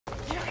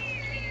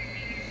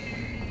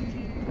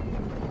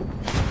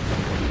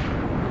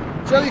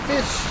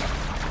jellyfish.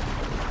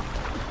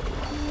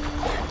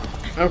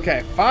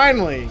 Okay,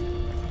 finally.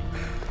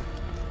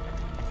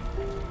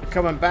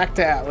 Coming back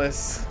to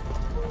Atlas.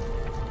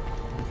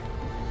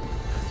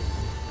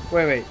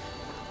 Wait.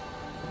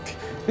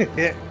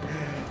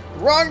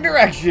 Wrong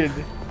direction.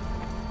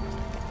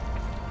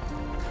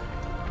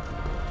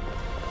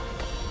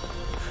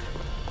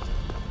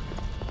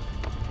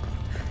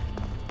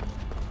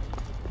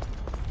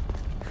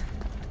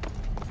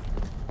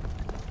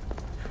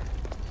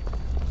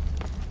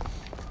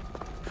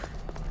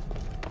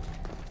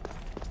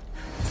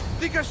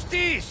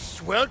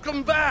 Atlantis,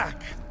 welcome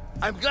back.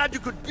 I'm glad you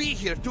could be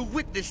here to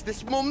witness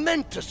this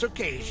momentous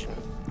occasion.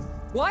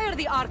 Why are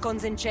the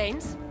Archons in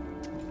chains?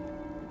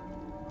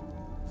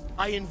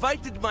 I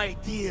invited my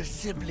dear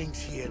siblings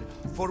here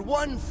for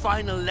one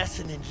final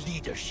lesson in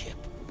leadership.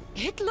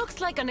 It looks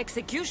like an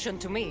execution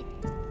to me.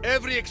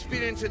 Every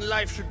experience in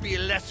life should be a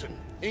lesson,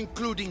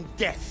 including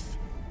death.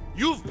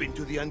 You've been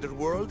to the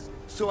underworld,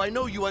 so I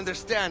know you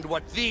understand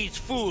what these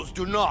fools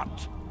do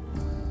not.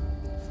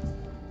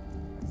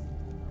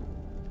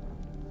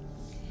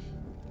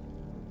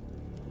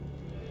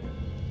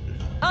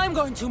 I'm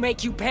going to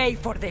make you pay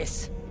for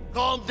this.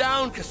 Calm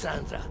down,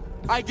 Cassandra.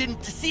 I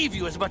didn't deceive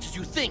you as much as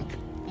you think.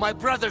 My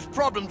brother's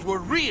problems were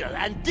real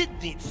and did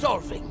need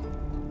solving.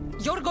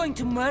 You're going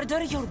to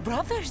murder your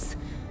brothers?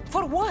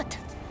 For what?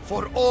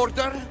 For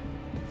order,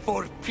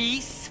 for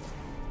peace,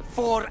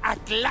 for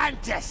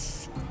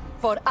Atlantis.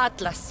 For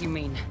Atlas, you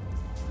mean?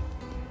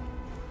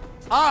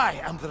 I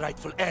am the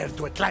rightful heir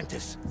to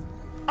Atlantis.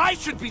 I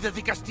should be the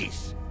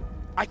Dicastis.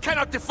 I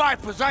cannot defy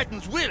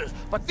Poseidon's will,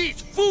 but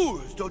these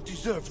fools don't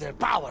deserve their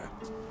power.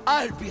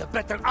 I'll be a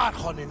better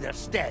Archon in their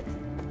stead.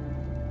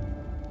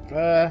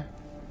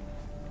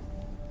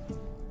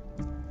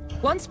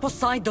 Once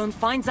Poseidon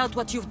finds out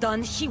what you've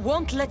done, he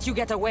won't let you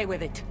get away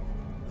with it.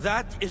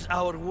 That is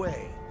our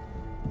way.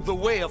 The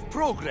way of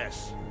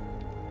progress.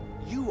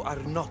 You are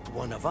not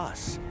one of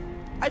us.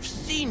 I've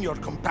seen your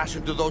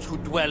compassion to those who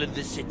dwell in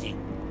this city.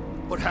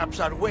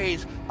 Perhaps our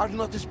ways are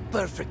not as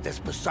perfect as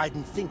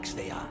Poseidon thinks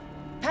they are.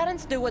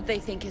 Parents do what they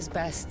think is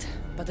best,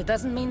 but it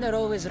doesn't mean they're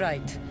always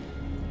right.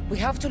 We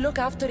have to look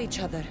after each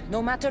other,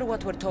 no matter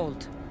what we're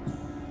told.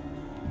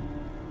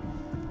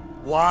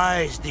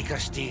 Wise,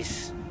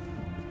 Dicastis.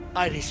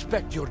 I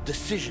respect your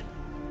decision.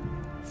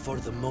 For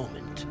the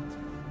moment.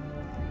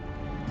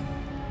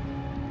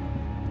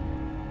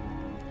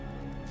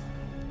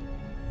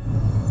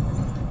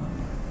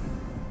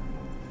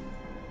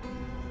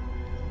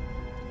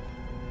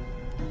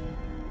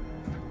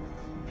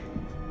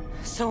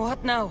 So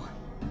what now?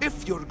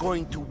 If you're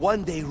going to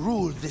one day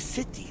rule the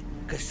city,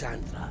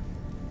 Cassandra,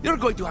 you're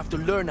going to have to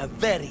learn a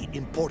very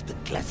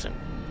important lesson.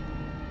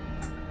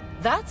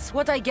 That's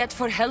what I get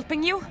for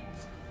helping you?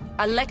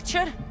 A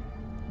lecture?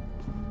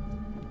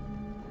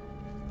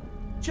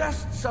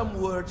 Just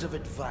some words of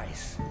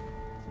advice.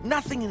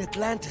 Nothing in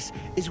Atlantis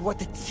is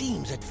what it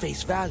seems at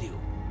face value.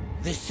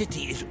 This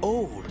city is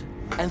old,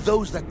 and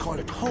those that call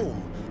it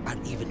home are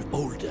even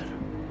older.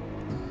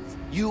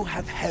 You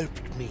have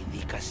helped me,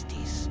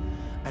 Dicastis,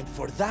 and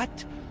for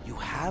that, you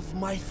have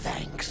my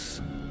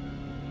thanks.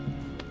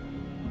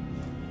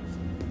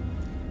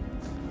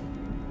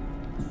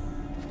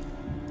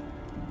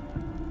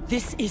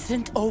 This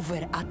isn't over,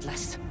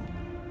 Atlas.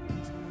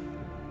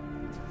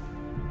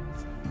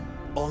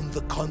 On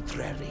the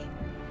contrary,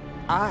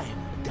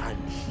 I'm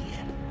done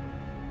here.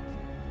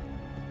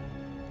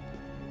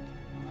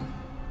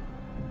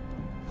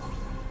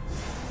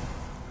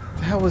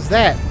 The hell was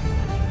that?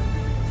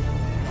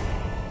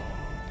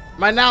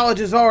 My knowledge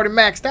is already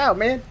maxed out,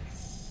 man.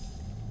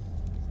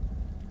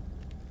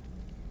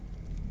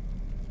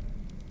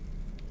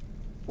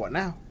 What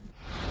now?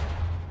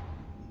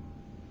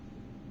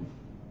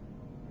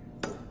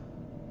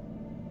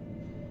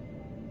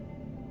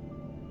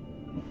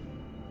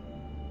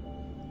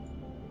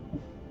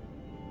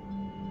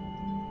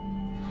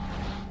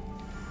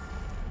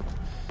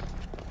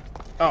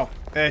 Oh,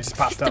 it just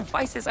popped These up.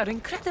 devices are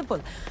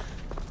incredible.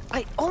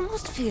 I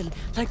almost feel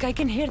like I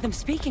can hear them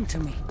speaking to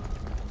me.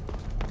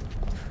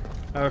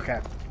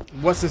 Okay.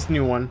 What's this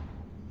new one?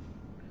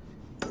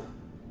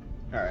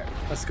 Alright,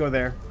 let's go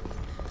there.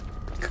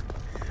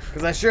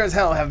 Because I sure as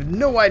hell have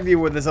no idea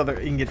where this other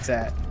ingot's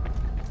at.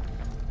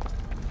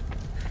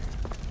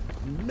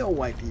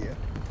 No idea.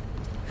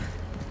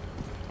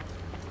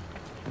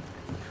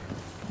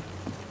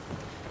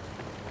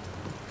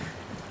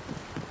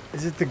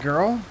 Is it the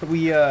girl that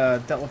we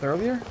dealt with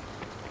earlier?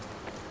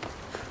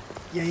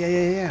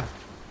 Yeah.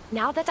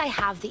 Now that I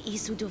have the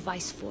Isu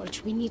device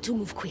forged, we need to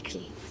move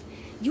quickly.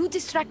 You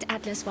distract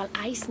Atlas while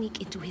I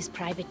sneak into his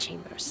private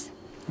chambers.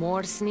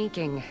 More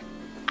sneaking.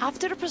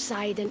 After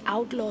Poseidon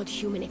outlawed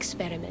human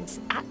experiments,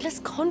 Atlas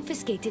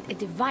confiscated a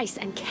device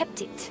and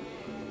kept it.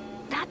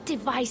 That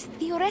device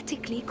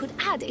theoretically could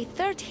add a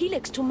third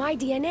helix to my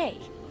DNA.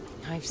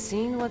 I've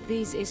seen what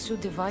these Isu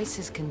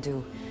devices can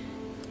do.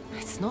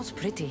 It's not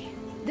pretty.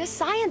 The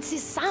science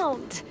is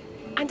sound,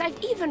 and I've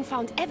even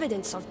found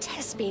evidence of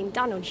tests being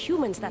done on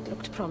humans that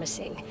looked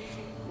promising.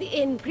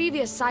 In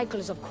previous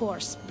cycles, of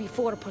course,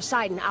 before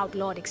Poseidon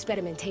outlawed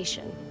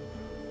experimentation.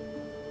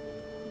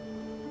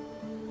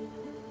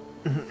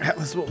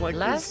 Atlas won't like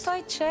Last this.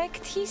 I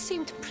checked, he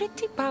seemed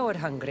pretty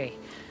power-hungry.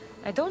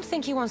 I don't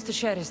think he wants to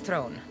share his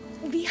throne.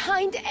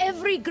 Behind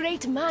every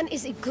great man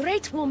is a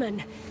great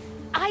woman.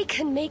 I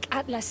can make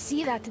Atlas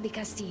see that, the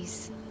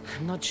Castis.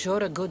 I'm not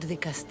sure a good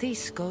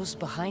Vicastis goes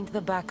behind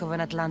the back of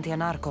an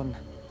Atlantean Archon.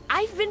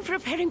 I've been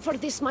preparing for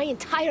this my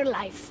entire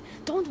life.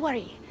 Don't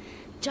worry.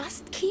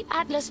 Just keep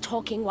Atlas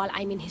talking while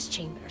I'm in his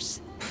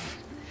chambers.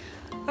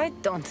 I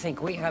don't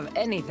think we have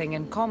anything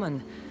in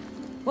common.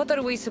 What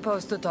are we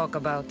supposed to talk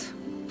about?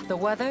 The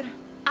weather?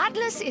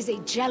 Atlas is a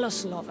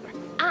jealous lover,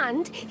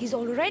 and he's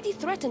already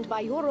threatened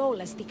by your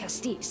role as the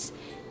Castis.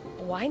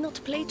 Why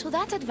not play to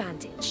that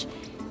advantage?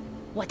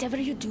 Whatever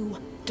you do,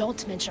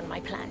 don't mention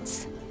my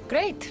plans.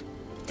 Great.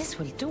 This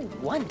will do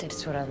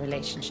wonders for our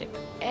relationship.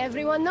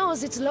 Everyone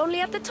knows it's lonely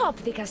at the top,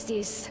 the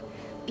Castis.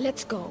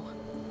 Let's go.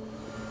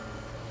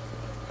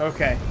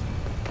 Okay.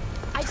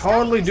 I've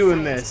Totally studied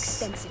doing science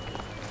this. extensively.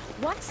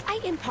 Once I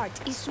impart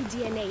Isu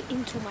DNA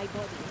into my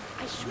body,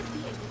 I should be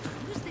able to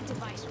use the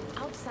device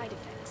without side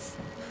effects.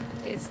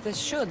 It's the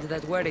should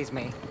that worries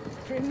me.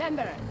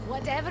 Remember,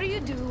 whatever you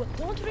do,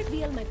 don't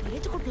reveal my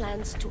political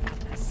plans to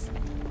Atlas.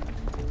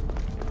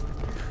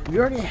 We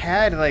already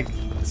had, like,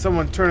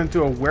 someone turn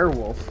into a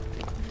werewolf.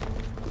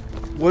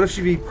 What if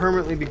she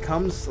permanently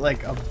becomes,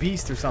 like, a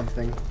beast or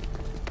something?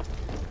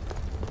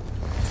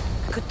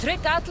 Could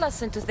trick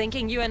Atlas into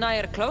thinking you and I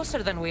are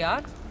closer than we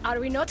are. Are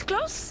we not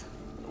close?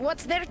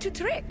 What's there to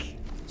trick?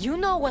 You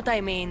know what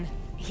I mean.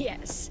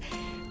 Yes.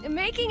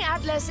 Making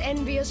Atlas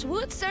envious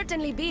would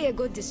certainly be a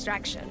good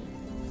distraction.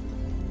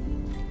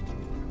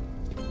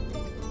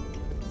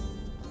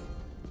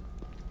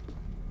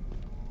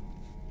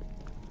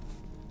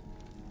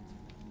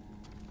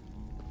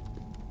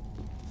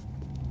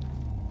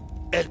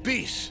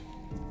 Elpis,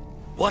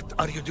 what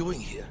are you doing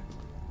here?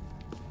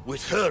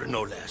 With her,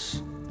 no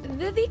less.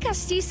 The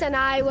Castis and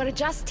I were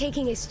just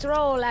taking a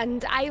stroll,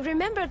 and I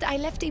remembered I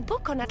left a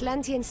book on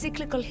Atlantean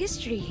cyclical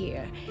history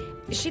here.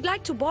 She'd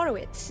like to borrow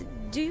it.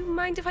 Do you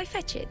mind if I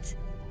fetch it?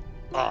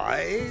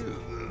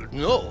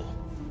 No.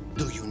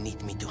 Do you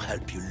need me to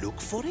help you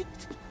look for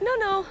it?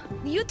 No.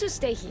 You two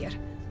stay here.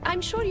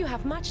 I'm sure you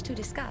have much to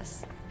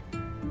discuss.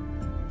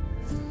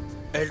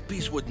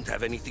 Elpis wouldn't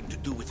have anything to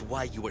do with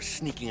why you were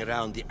sneaking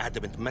around the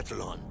adamant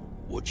metalon,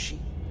 would she?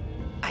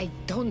 I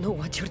don't know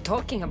what you're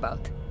talking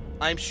about.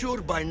 I'm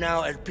sure by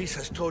now Elpis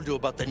has told you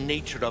about the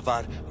nature of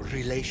our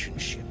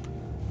relationship.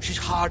 She's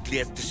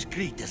hardly as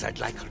discreet as I'd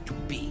like her to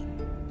be.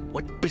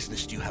 What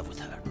business do you have with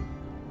her?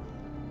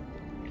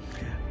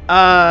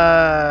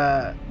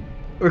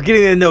 We're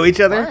getting to know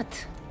each other.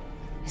 What?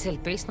 Is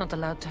Elpis not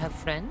allowed to have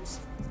friends?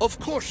 Of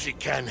course she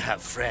can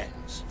have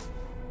friends.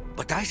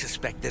 But I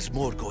suspect there's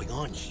more going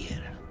on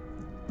here.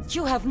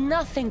 You have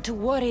nothing to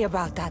worry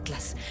about,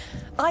 Atlas.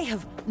 I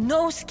have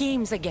no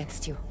schemes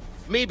against you.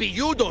 Maybe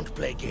you don't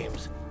play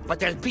games, but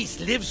Elpis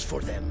lives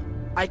for them.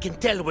 I can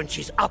tell when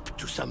she's up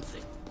to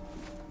something.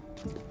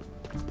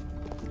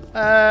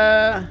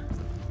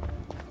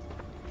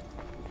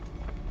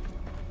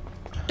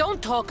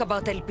 Don't talk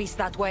about Elpis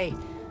that way.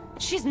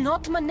 She's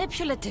not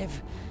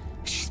manipulative.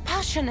 She's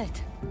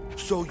passionate.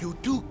 So you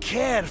do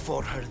care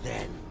for her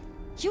then?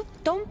 You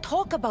don't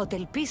talk about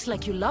Elpis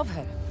like you love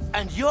her.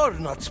 And you're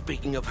not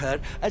speaking of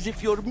her as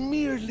if you're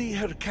merely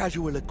her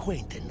casual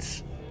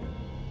acquaintance.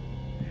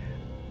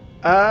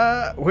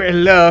 We're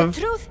in love.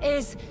 The truth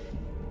is,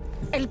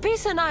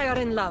 Elpis and I are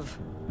in love.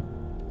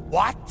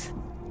 What?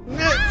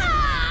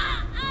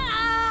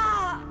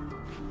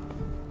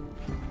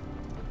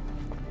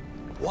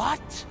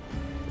 What?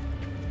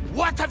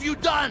 What have you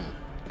done?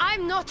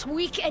 I'm not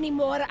weak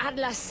anymore,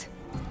 Atlas.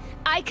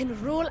 I can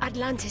rule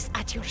Atlantis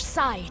at your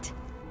side.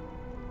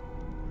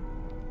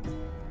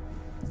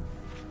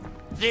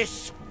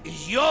 This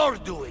is your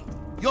doing.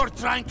 You're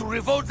trying to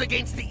revolt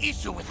against the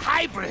issue with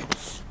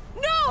hybrids.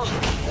 No!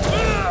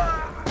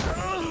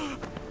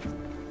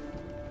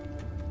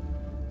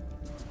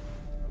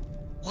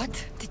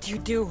 What did you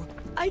do?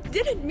 I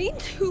didn't mean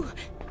to.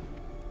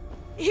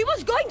 He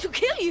was going to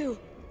kill you.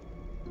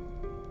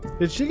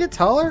 Did she get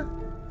taller?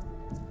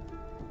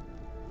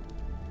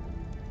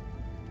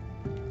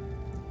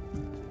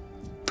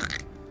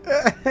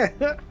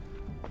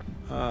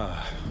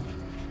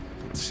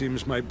 It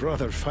seems my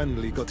brother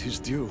finally got his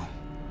due.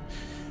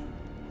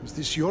 Is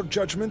this your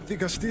judgment,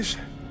 Vigastis?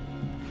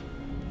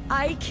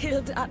 I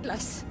killed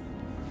Atlas.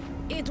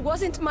 It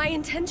wasn't my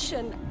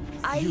intention.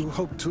 You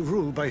hope to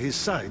rule by his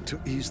side to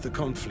ease the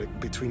conflict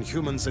between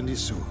humans and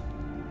Isu.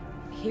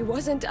 He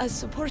wasn't as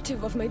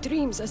supportive of my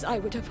dreams as I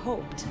would have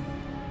hoped.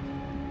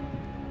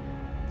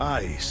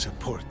 I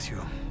support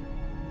you.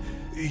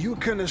 You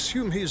can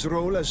assume his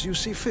role as you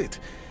see fit.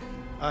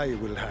 I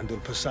will handle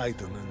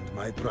Poseidon and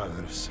my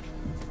brothers.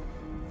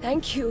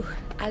 Thank you,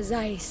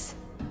 Azais.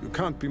 You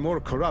can't be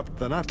more corrupt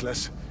than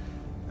Atlas.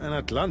 And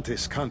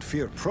Atlantis can't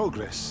fear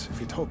progress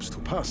if it hopes to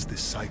pass this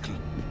cycle.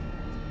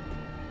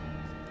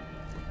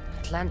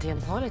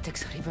 Atlantean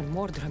politics are even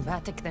more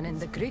dramatic than in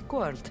the Greek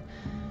world.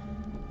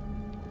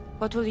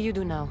 What will you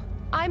do now?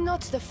 I'm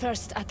not the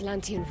first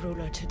Atlantean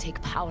ruler to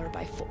take power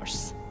by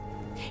force.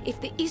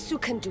 If the Isu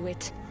can do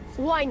it,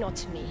 why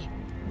not me?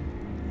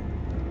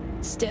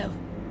 Still,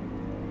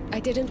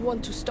 I didn't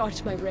want to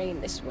start my reign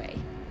this way.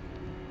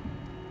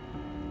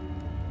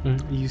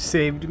 You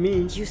saved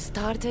me. You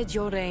started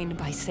your reign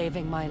by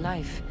saving my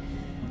life.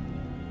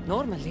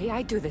 Normally,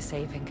 I do the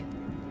saving.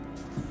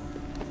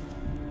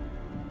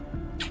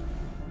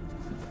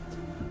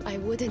 I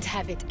wouldn't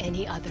have it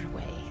any other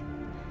way.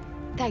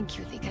 Thank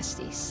you, the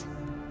Castis.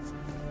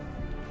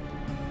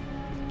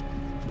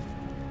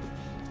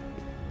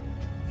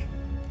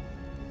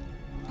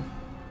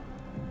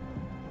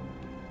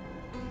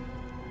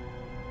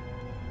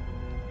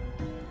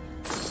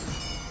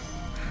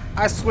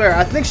 I swear,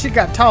 I think she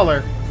got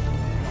taller.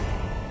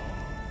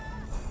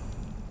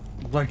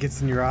 Blood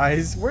gets in your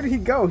eyes. Where did he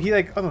go? He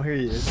like, oh, here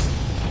he is.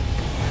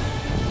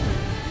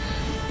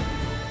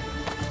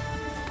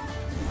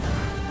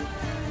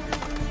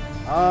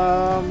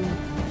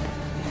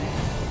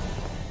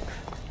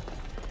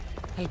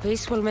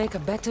 Elpis will make a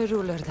better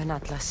ruler than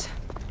Atlas.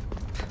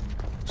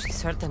 She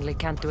certainly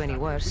can't do any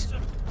worse.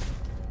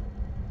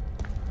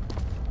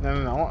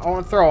 No. I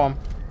want to throw him.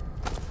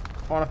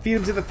 I want to feed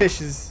him to the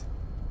fishes.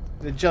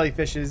 The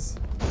jellyfishes.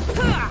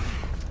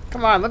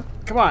 Come on,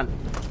 come on.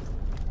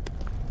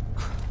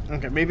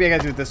 Okay, maybe I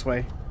gotta do it this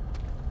way.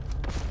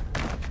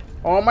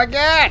 Oh my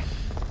god!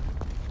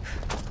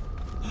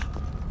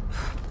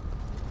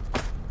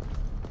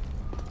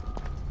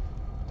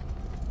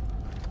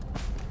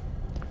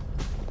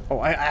 Oh,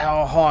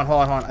 oh, hold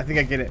on. I think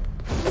I get it.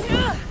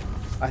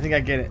 I think I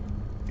get it.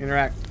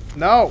 Interact.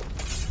 No!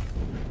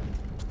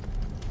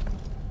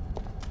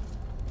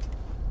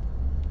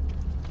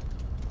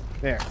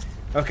 There.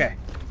 Okay.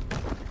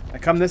 I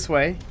come this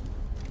way.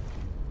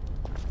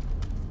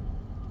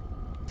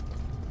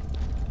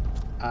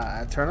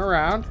 Turn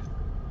around.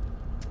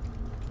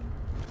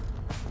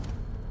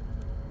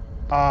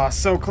 Ah,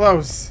 so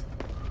close.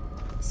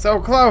 So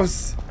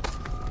close.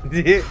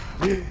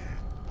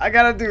 I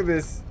gotta do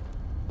this.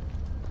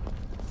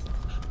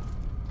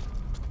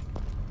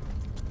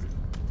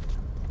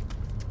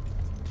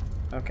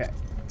 Okay.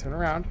 Turn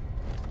around.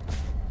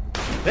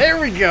 There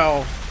we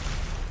go.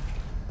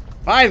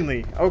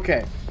 Finally.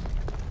 Okay.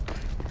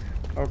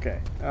 Okay.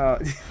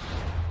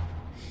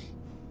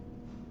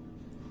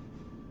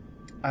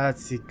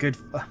 Let's see.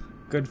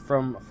 Good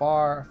from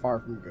far, far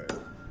from good.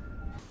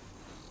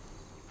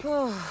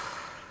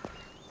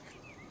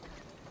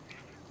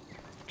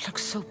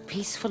 Looks so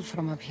peaceful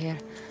from up here.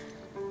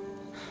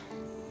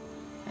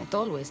 It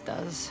always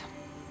does,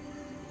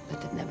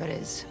 but it never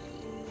is.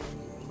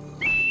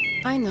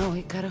 I know,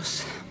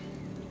 Icarus.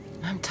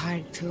 I'm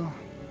tired too.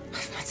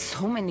 I've met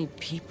so many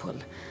people.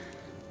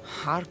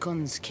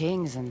 Archons,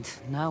 kings, and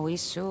now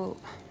Isu.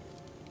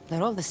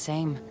 They're all the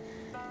same.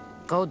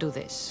 Go do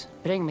this.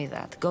 Bring me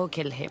that. Go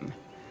kill him.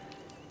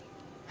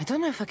 I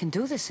don't know if I can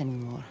do this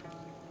anymore.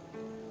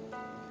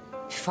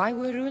 If I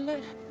were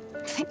ruler,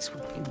 things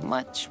would be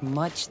much,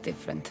 much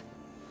different.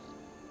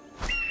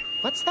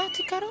 What's that,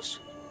 Icarus?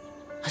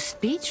 A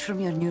speech from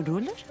your new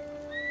ruler?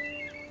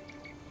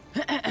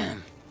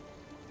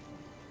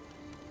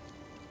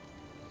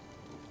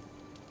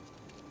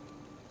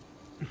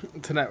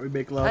 Tonight we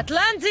make love.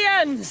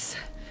 Atlanteans!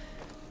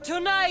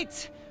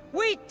 Tonight,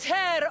 we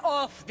tear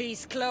off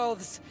these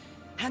clothes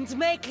and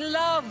make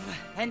love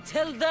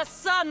until the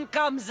sun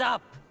comes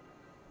up.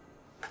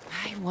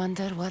 I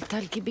wonder what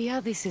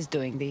Alcibiades is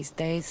doing these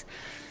days.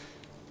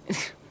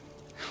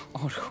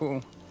 Or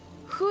who?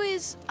 Who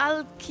is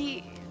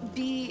Alcibiades?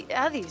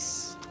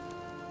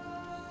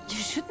 You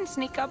shouldn't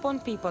sneak up on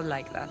people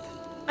like that.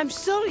 I'm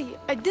sorry,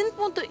 I didn't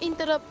want to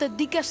interrupt the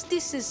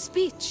Dicastis'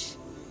 speech.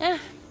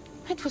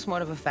 It was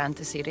more of a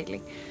fantasy,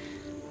 really.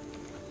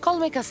 Call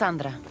me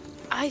Cassandra.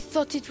 I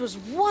thought it was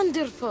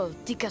wonderful,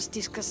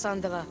 Dicastis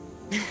Cassandra.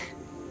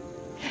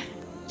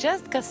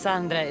 Just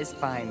Cassandra is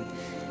fine.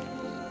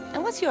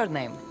 And what's your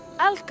name?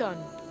 Alcon.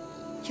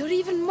 You're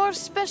even more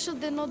special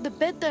than all the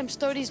bedtime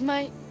stories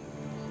my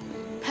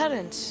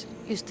parents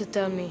used to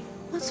tell me.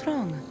 What's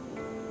wrong?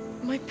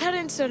 My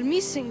parents are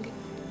missing.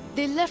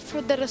 They left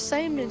for their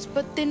assignments,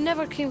 but they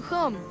never came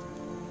home.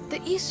 The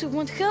Isu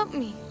won't help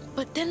me.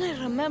 But then I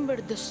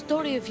remembered the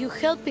story of you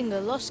helping a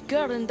lost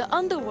girl in the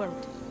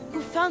underworld,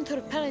 who found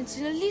her parents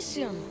in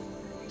Elysium.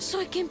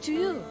 So I came to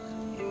you.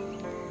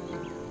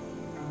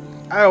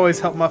 I always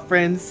help my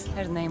friends.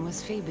 Her name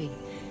was Phoebe.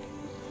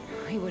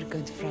 We were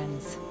good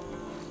friends.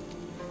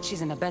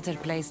 She's in a better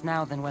place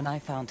now than when I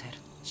found her.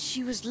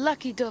 She was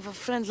lucky to have a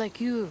friend like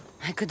you.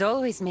 I could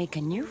always make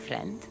a new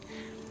friend.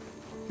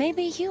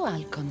 Maybe you,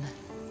 Alcon.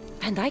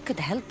 And I could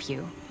help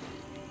you.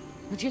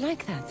 Would you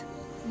like that?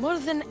 More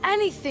than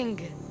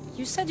anything.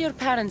 You said your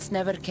parents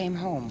never came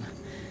home.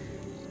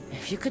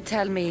 If you could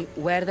tell me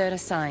where they're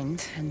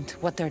assigned and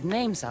what their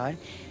names are,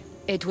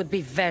 it would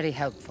be very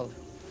helpful.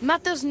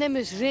 Mata's name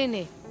is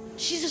Rene.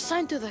 She's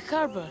assigned to the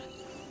harbor.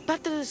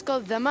 Pater is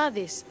called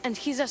Damadis, and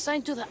he's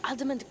assigned to the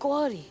Adamant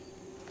Quarry.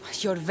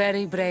 You're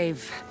very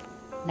brave.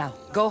 Now,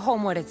 go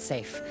home where it's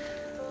safe.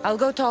 I'll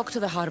go talk to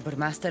the harbor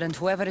master and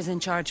whoever is in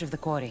charge of the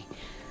quarry.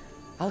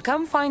 I'll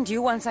come find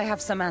you once I have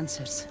some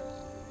answers.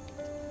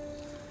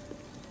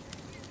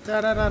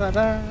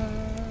 Da-da-da-da-da.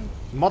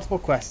 Multiple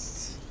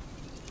quests.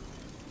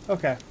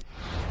 Okay.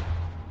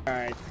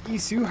 Alright,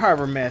 Isu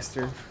Harbor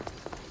Master.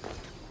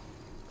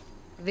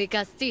 The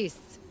Castis.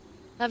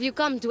 Have you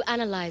come to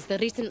analyze the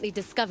recently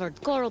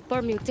discovered coral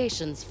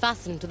permutations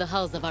fastened to the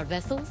hulls of our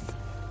vessels?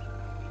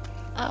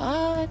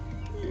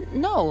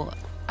 No.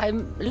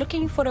 I'm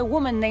looking for a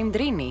woman named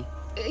Rini.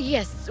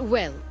 Yes,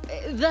 well,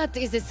 that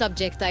is a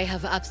subject I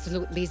have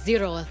absolutely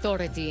zero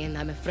authority in,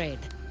 I'm afraid.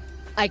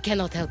 I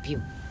cannot help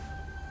you.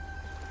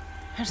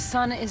 Her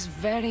son is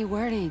very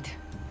worried.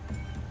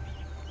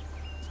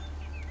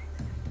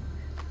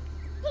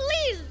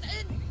 Please,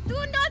 do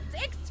not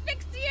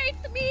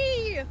asphyxiate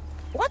me!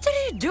 What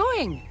are you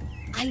doing?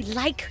 I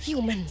like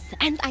humans,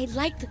 and I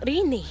liked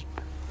Rini.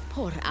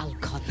 Poor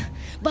Alcon.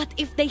 But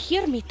if they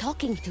hear me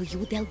talking to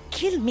you, they'll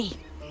kill me.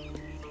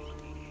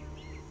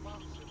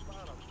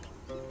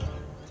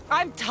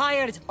 I'm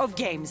tired of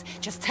games.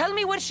 Just tell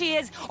me where she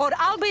is, or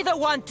I'll be the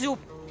one to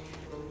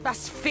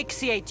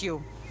asphyxiate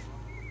you.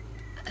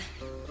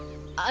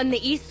 An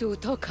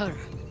Isu took her.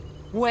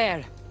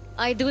 Where?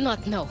 I do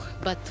not know,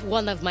 but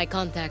one of my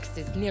contacts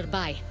is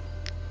nearby.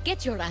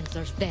 Get your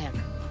answers there.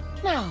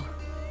 Now,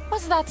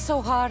 was that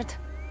so hard?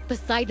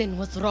 Poseidon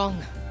was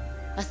wrong.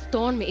 A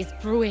storm is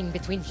brewing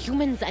between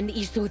humans and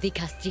Isu the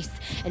Castis,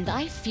 and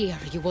I fear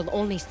you will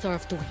only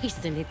serve to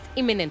hasten its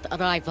imminent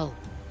arrival.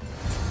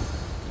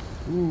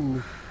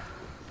 Ooh.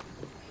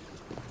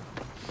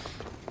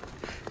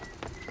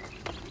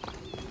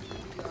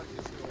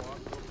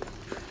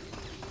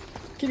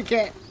 Kitty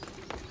cat.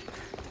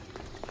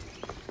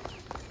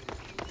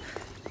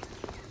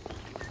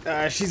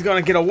 She's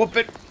gonna get a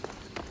whooping.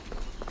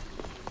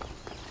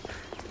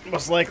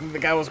 Most likely the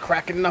guy was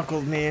cracking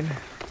knuckles, man.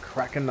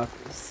 Cracking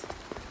knuckles.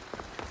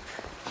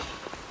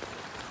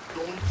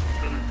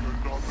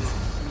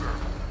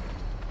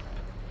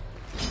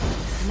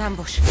 An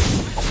ambush.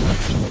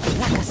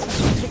 Rakas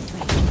tricked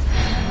me.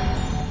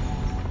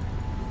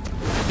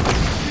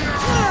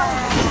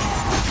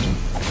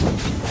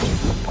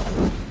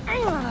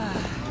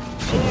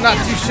 Not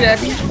too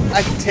shabby.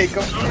 I can take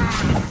him.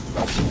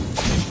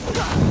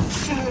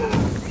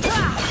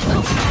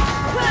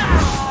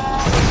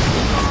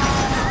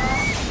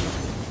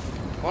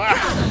 Wow.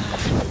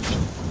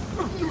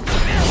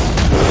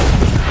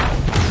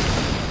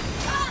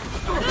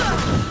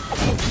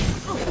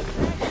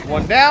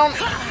 One down.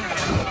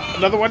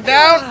 Another one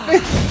down.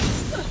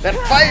 That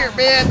fire,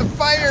 man. The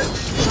fire.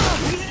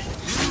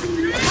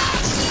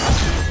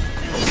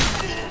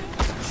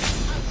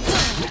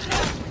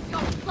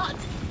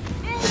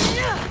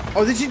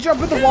 Oh, did she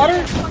jump in the water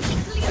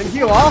and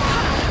heal off?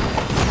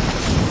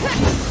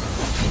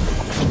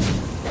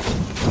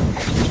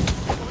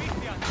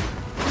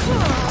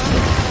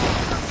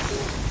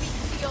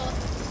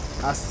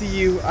 I see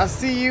you. I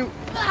see you.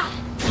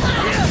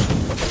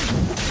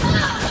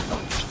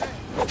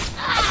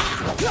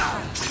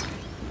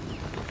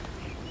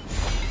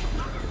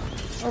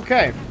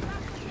 Okay.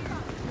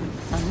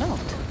 A note.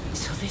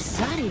 So this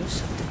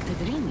Zarius abducted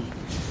Rini.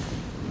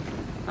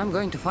 I'm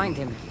going to find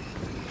him.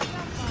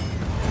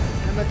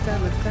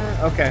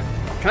 Okay.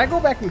 Can I go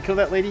back and kill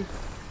that lady?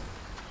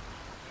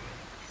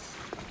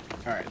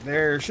 Alright,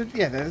 there should be...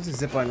 Yeah, there's a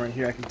zipline right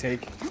here I can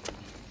take.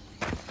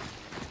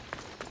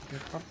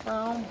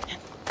 And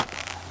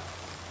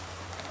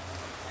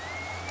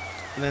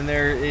then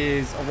there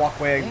is a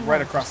walkway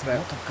right across that. A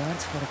lot of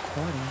guards for the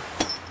quarry.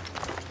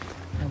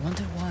 I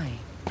wonder why.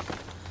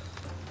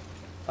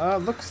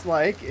 Looks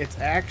like it's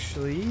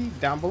actually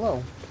down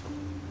below.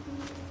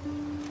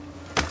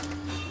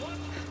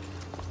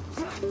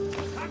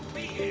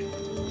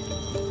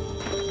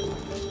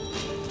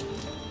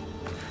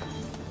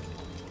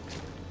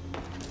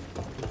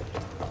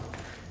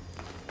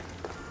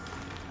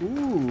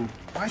 Ooh,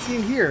 why is he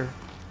in here?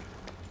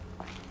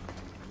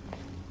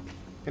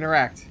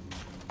 Interact.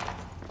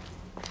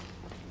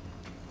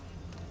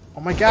 Oh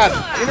my god,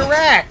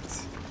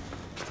 interact!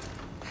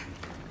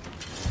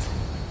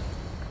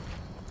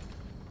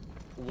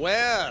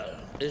 Well,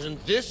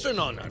 isn't this an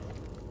honor?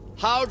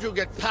 How'd you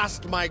get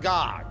past my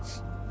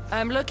guards?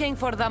 I'm looking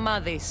for the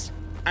Madis.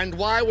 And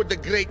why would the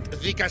great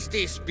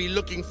Vicastis be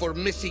looking for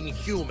missing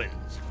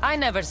humans? I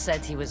never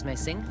said he was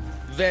missing.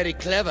 Very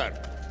clever.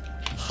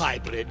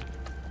 Hybrid.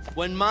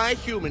 When my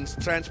humans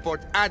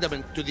transport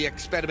adamant to the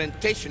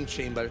experimentation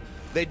chamber,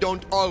 they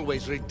don't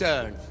always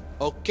return.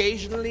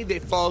 Occasionally they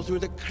fall through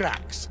the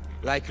cracks,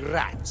 like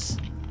rats.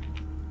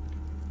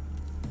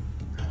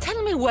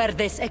 Tell me where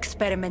this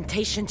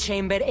experimentation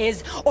chamber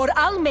is, or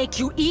I'll make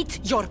you eat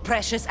your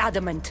precious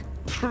adamant.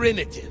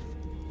 Primitive.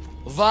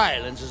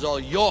 Violence is all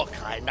your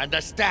kind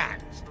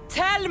understands.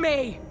 Tell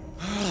me!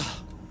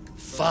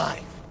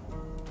 Fine.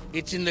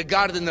 It's in the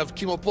garden of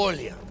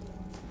Kimopolia.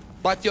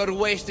 But you're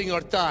wasting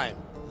your time.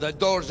 The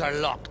doors are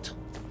locked.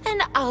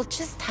 And I'll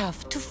just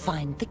have to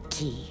find the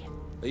key.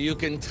 You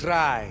can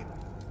try.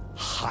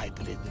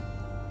 hybrid.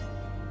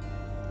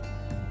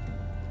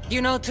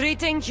 You know,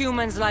 treating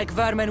humans like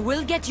vermin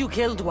will get you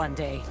killed one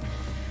day.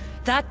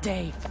 That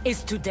day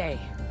is today.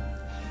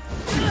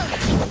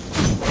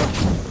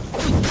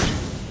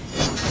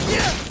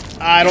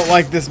 I don't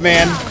like this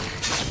man.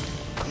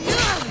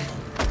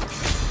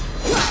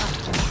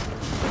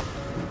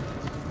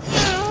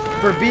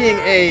 For being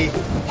a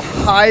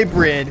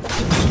hybrid,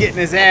 he's getting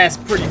his ass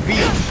pretty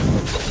beat.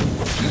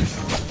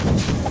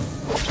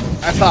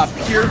 I thought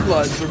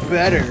purebloods were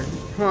better.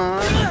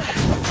 Huh?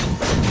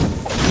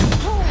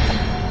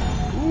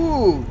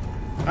 Ooh,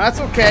 that's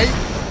okay.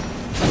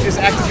 Just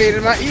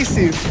activated my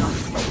E-suit.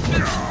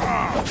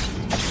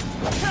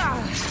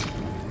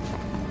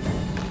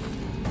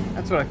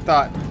 That's what I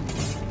thought.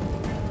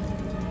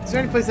 Is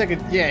there any place I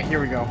could... Yeah, here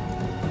we go.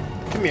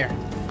 Come here.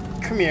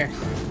 Come here.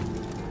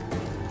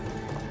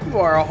 You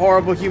are a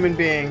horrible human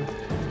being.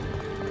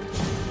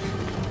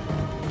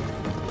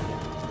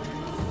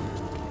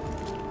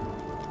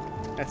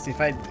 Let's see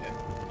if I...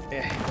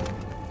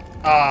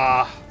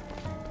 I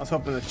was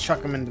hoping to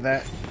chuck him into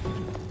that.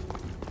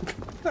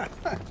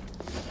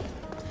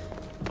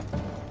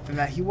 And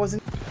that he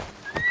wasn't...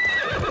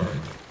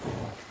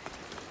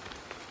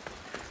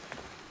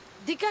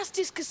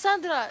 Digastis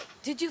Cassandra,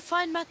 did you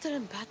find Matter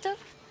and Patter?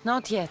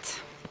 Not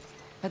yet.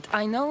 But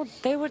I know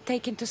they were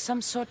taken to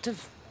some sort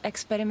of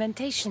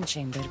experimentation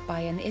chamber by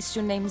an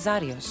issue named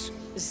Zarios.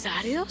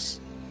 Zarios?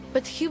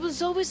 But he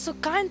was always so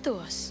kind to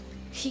us.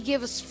 He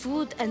gave us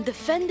food and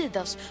defended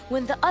us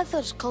when the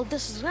others called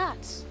us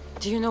rats.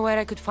 Do you know where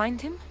I could find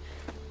him?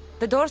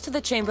 The doors to the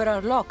chamber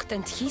are locked,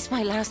 and he's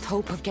my last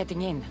hope of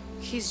getting in.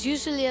 He's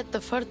usually at the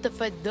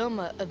fortified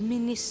Doma of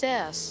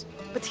Miniseas,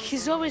 but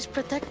he's always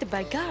protected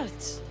by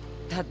guards.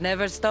 That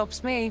never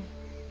stops me.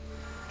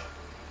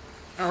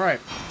 Alright.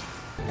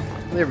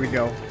 There we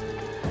go.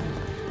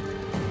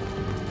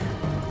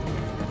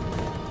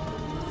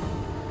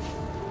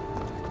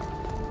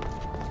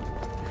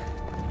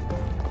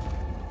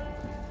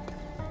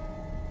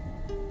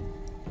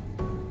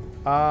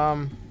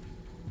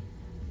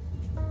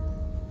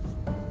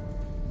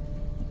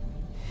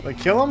 Like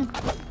kill him?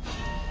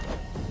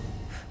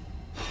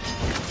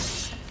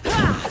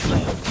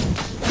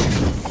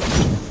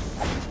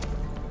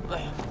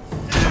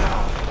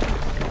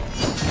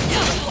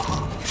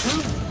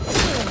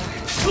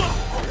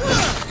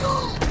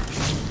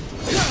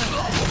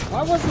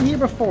 Why wasn't he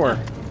before?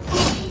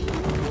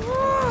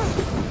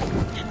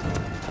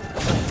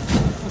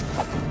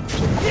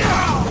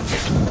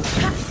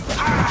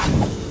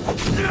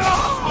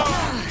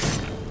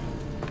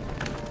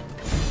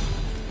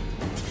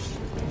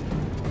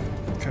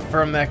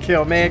 Confirm that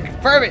kill, man.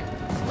 Confirm it!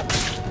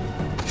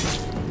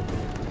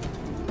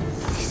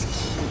 This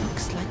key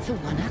looks like the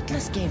one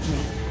Atlas gave me.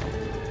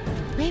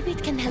 Maybe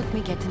it can help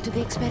me get into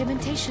the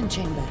experimentation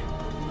chamber.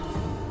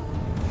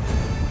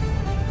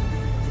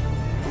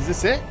 Is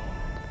this it?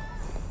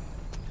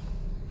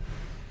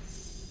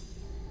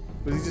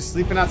 Was he just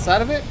sleeping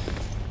outside of it?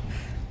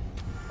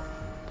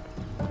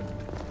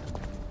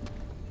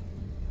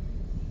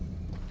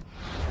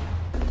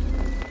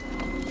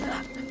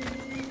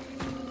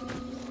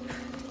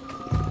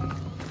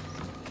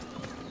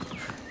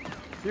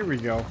 Here we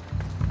go.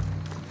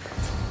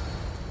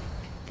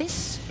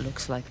 This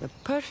looks like the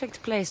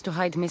perfect place to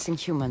hide missing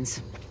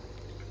humans.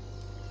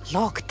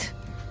 Locked.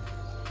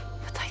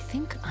 But I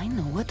think I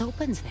know what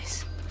opens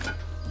this.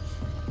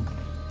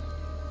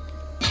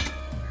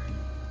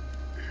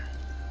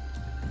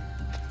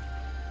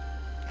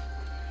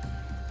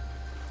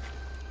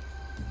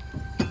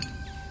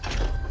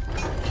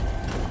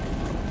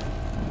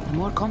 The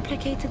more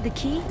complicated the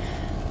key,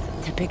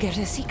 the bigger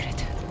the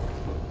secret.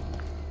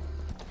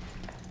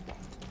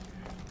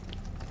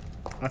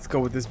 Let's go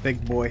with this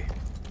big boy.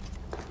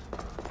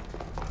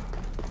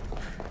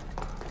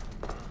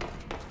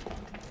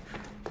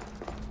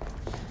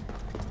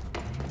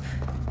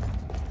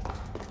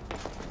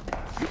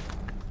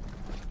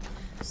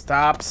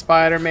 Stop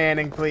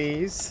Spider-Manning,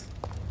 please.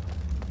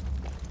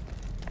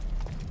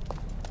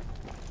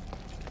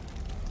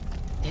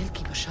 They'll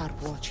keep a sharp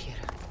watch here.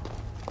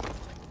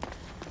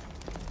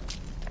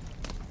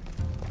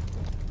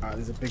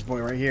 There's a big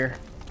boy right here.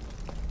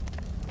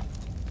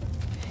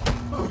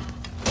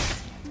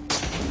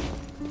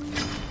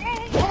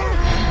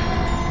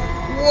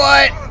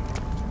 What?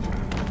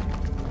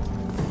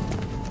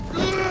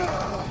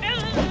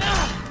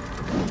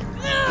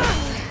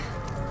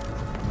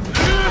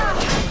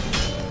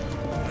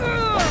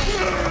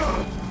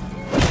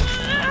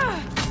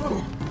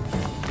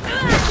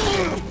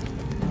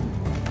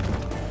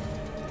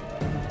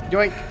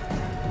 Yoink.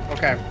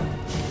 Okay.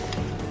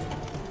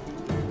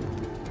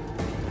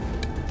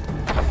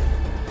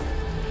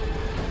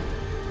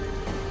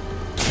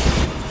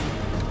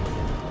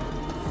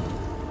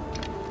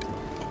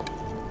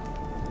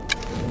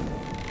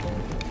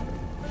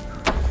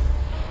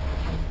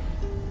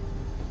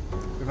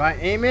 If I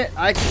aim it,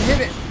 I can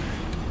hit it.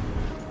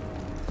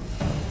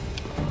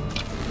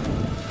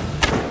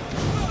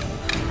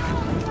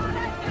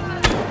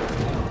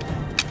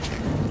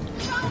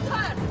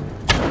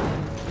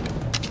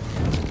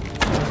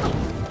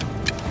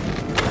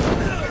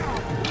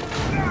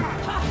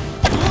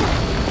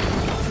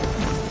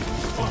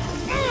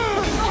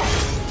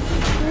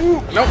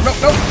 Nope, nope,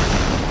 nope.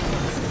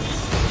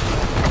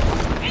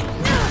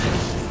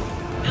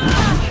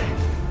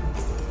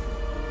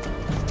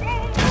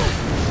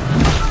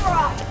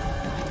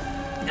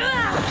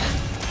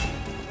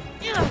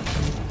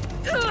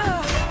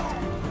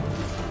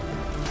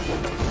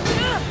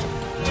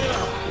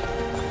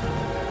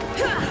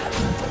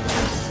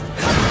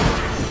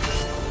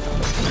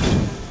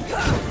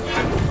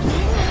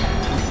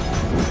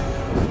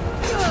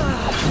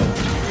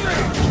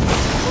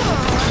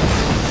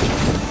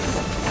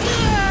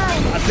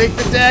 I think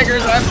the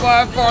daggers are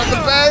by far the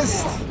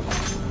best.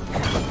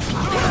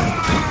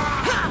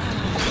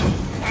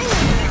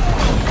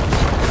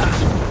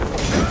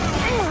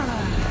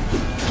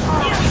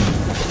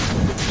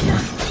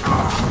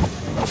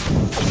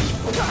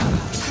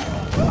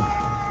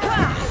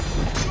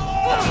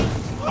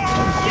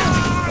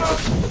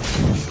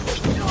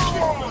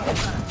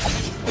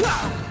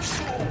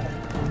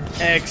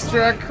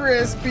 Extra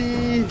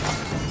crispy.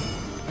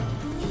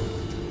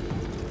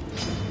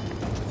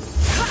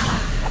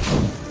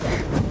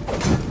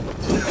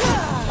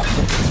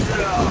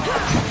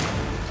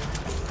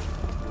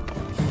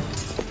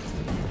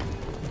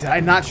 Did I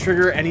not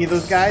trigger any of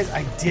those guys?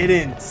 I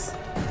didn't.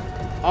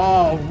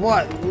 Oh,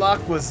 what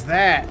luck was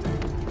that?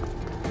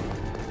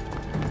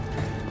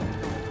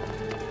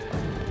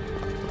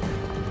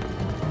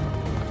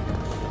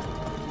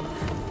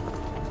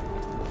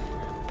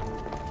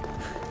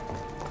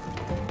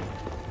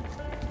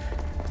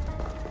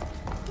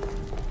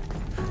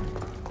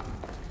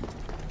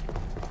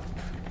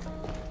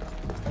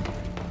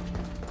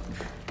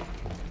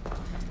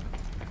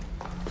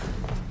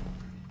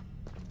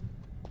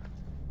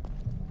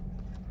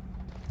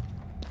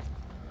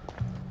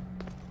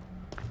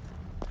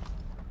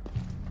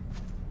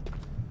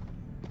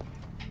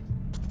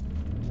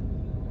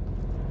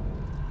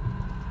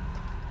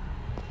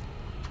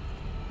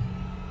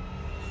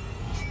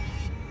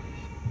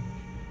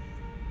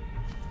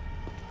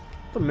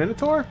 The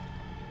Minotaur?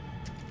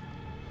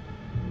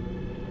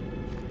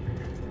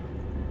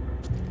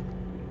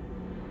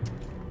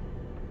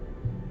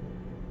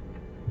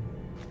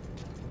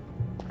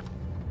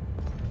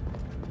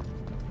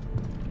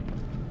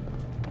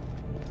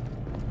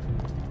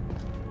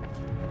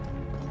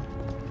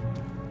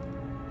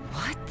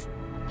 What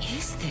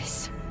is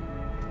this?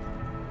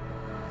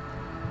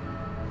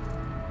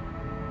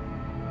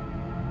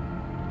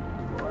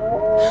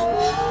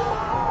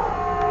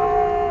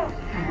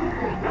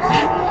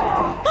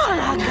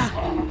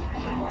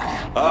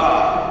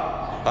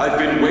 I've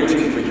been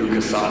waiting for you,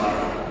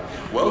 Cassandra.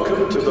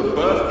 Welcome to the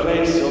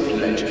birthplace of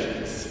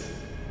legends.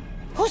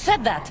 Who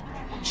said that?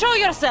 Show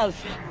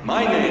yourself!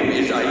 My name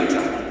is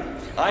Aita.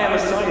 I am a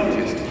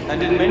scientist,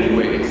 and in many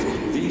ways,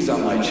 these are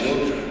my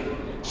children.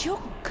 You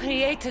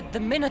created the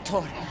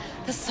Minotaur,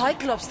 the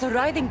Cyclops, the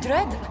Riding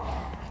Dread.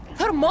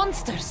 They're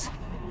monsters.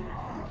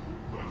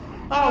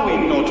 Are we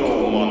not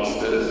all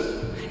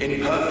monsters?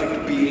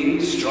 Imperfect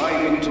beings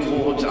striving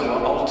towards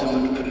our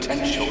ultimate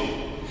potential.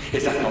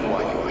 Is that not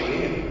why you are here?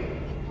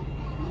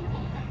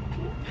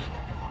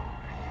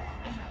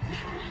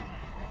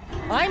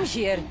 I'm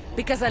here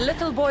because a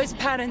little boy's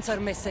parents are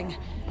missing,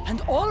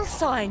 and all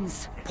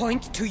signs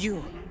point to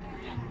you.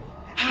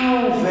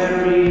 How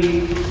very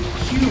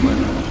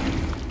human of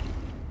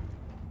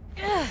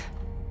you.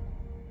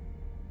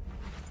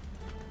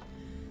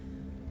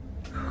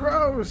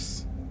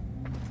 Gross.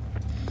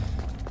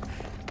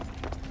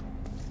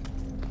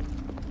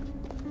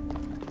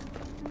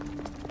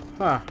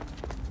 Huh.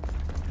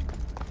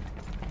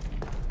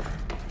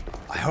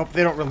 I hope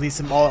they don't release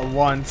them all at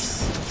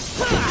once.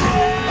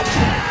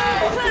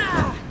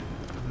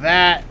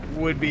 That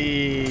would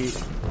be...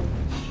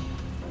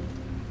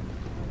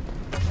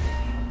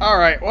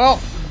 Alright, well...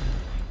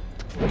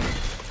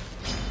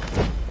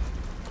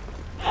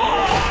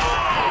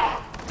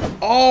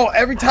 Oh,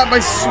 every time I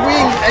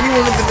swing, anyone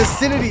in the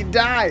vicinity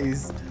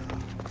dies.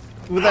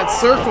 With that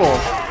circle.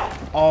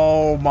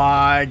 Oh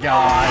my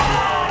god.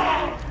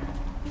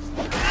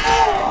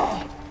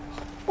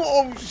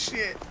 Oh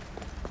shit.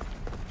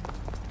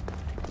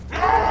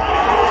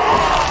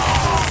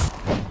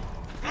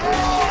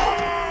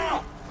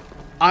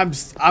 I'm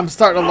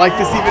starting to like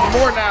this even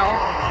more now.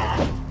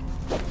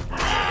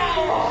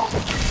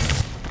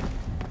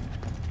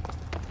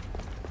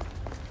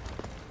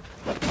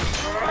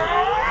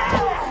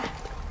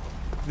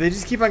 They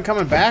just keep on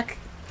coming back?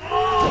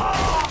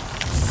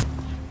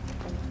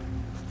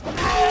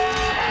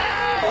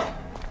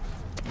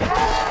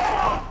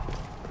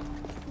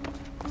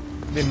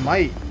 They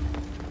might.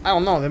 I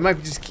don't know. They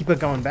might just keep on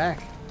coming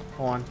back.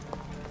 Hold on.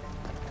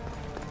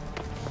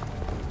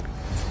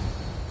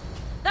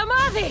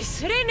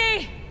 Damaris!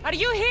 Rini! Are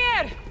you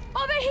here?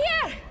 Over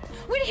here!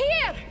 We're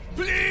here!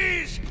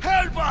 Please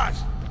help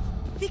us!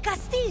 The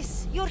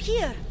Castis, you're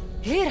here.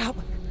 Hira,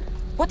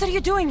 what are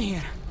you doing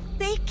here?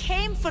 They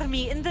came for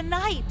me in the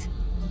night.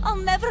 I'll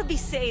never be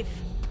safe.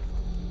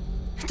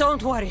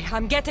 Don't worry,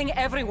 I'm getting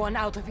everyone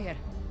out of here.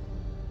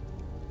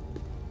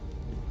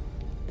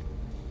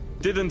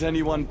 Didn't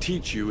anyone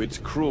teach you it's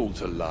cruel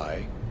to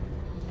lie?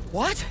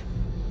 What?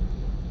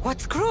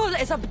 What's cruel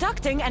is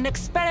abducting and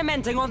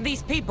experimenting on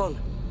these people.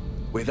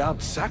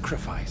 Without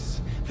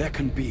sacrifice, there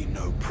can be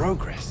no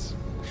progress.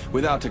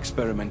 Without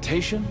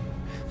experimentation,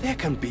 there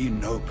can be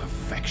no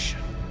perfection.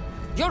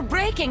 You're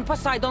breaking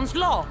Poseidon's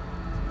law.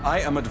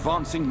 I am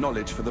advancing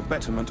knowledge for the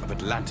betterment of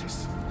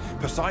Atlantis.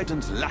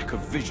 Poseidon's lack of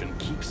vision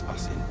keeps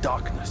us in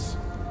darkness.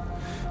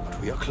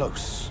 But we are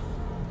close.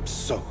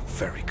 So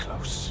very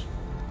close.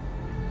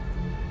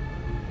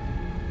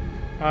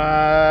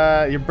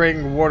 You're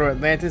bringing war to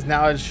Atlantis.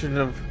 Now I should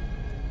have...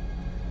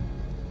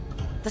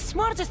 The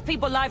smartest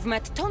people I've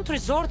met don't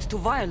resort to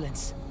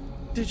violence.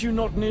 Did you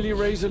not nearly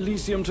raise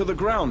Elysium to the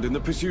ground in the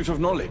pursuit of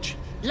knowledge?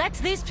 Let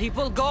these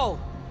people go.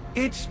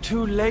 It's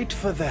too late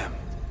for them.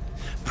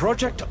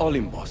 Project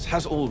Olympus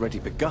has already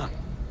begun.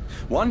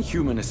 One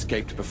human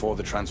escaped before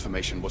the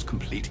transformation was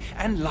complete,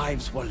 and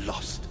lives were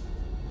lost.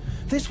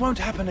 This won't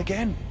happen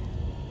again.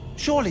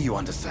 Surely you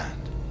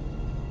understand.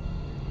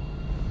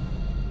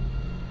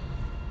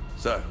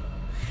 So,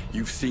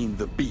 you've seen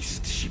the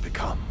beast she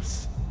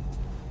becomes.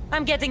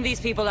 I'm getting these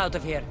people out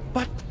of here.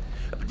 But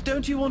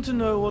don't you want to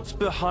know what's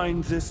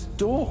behind this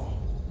door?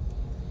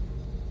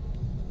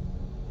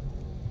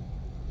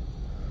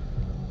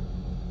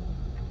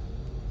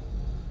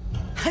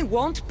 I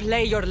won't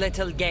play your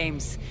little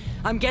games.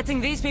 I'm getting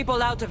these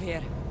people out of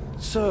here.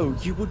 So,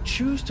 you would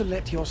choose to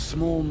let your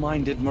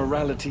small-minded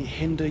morality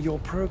hinder your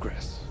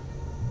progress?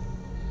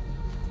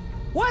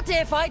 What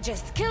if I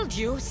just killed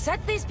you,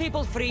 set these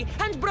people free,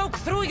 and broke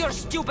through your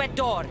stupid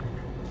door?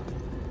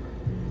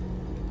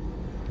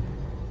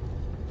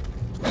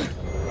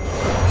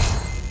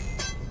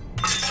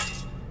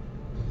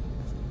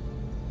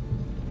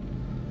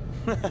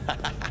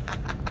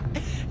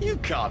 You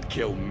can't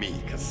kill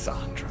me,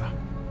 Cassandra.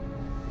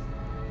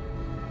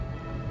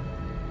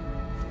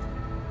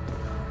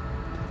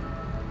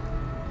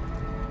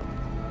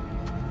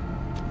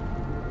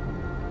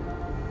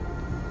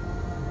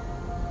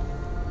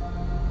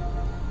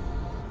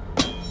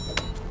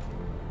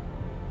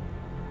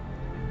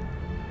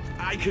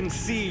 I can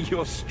see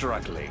you're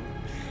struggling.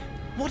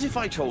 What if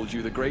I told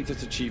you the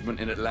greatest achievement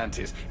in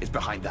Atlantis is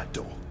behind that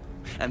door?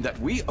 And that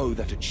we owe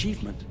that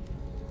achievement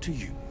to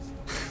you?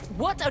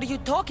 What are you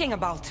talking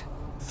about?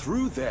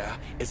 Through there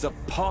is a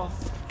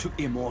path to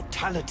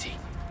immortality.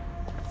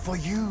 For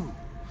you.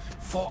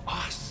 For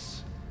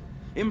us.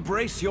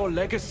 Embrace your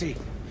legacy.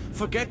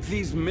 Forget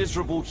these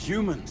miserable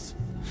humans.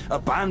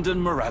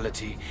 Abandon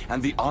morality,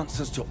 and the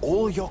answers to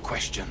all your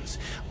questions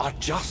are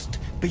just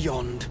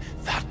beyond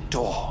that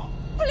door.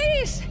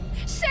 Please!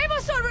 Save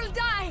us or we'll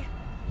die!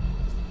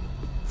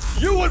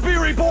 You will be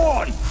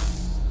reborn!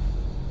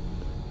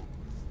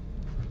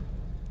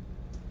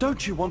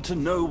 Don't you want to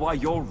know why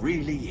you're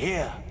really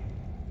here?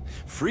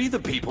 Free the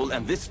people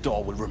and this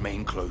door will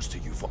remain closed to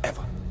you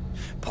forever.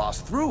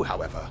 Pass through,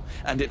 however,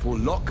 and it will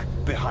lock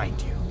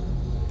behind you.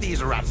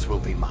 These rats will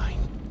be mine.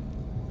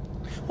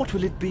 What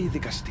will it be, the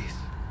Castis?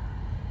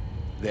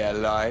 Their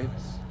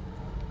lives?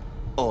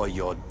 Or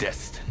your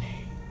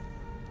destiny?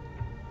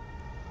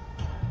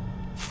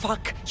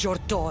 Fuck your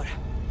door.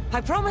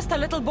 I promised the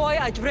little boy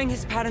I'd bring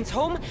his parents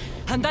home,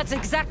 and that's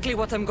exactly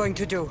what I'm going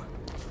to do.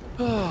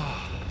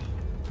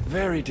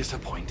 Very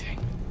disappointing.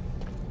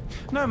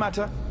 No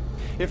matter.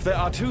 If there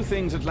are two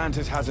things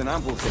Atlantis has in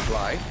ample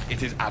supply,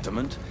 it is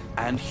adamant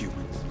and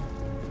humans.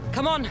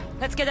 Come on,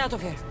 let's get out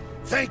of here.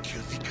 Thank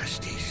you, the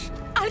Castis.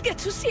 I'll get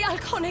to see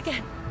Alcon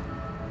again.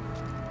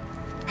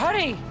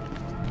 Hurry!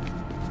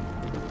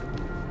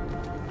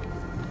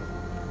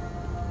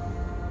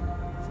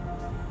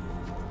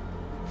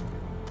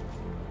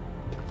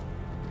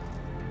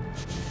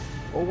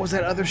 What was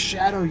that other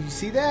shadow? You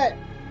see that?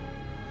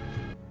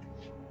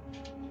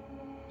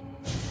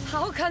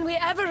 How can we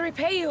ever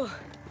repay you?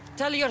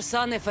 Tell your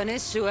son if an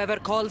issue ever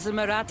calls him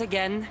a rat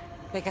again,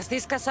 because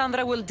this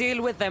Cassandra will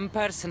deal with them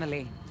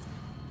personally.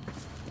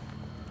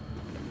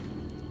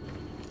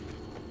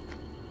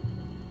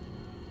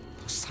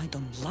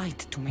 Poseidon lied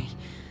to me.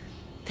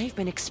 They've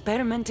been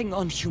experimenting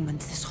on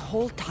humans this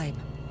whole time.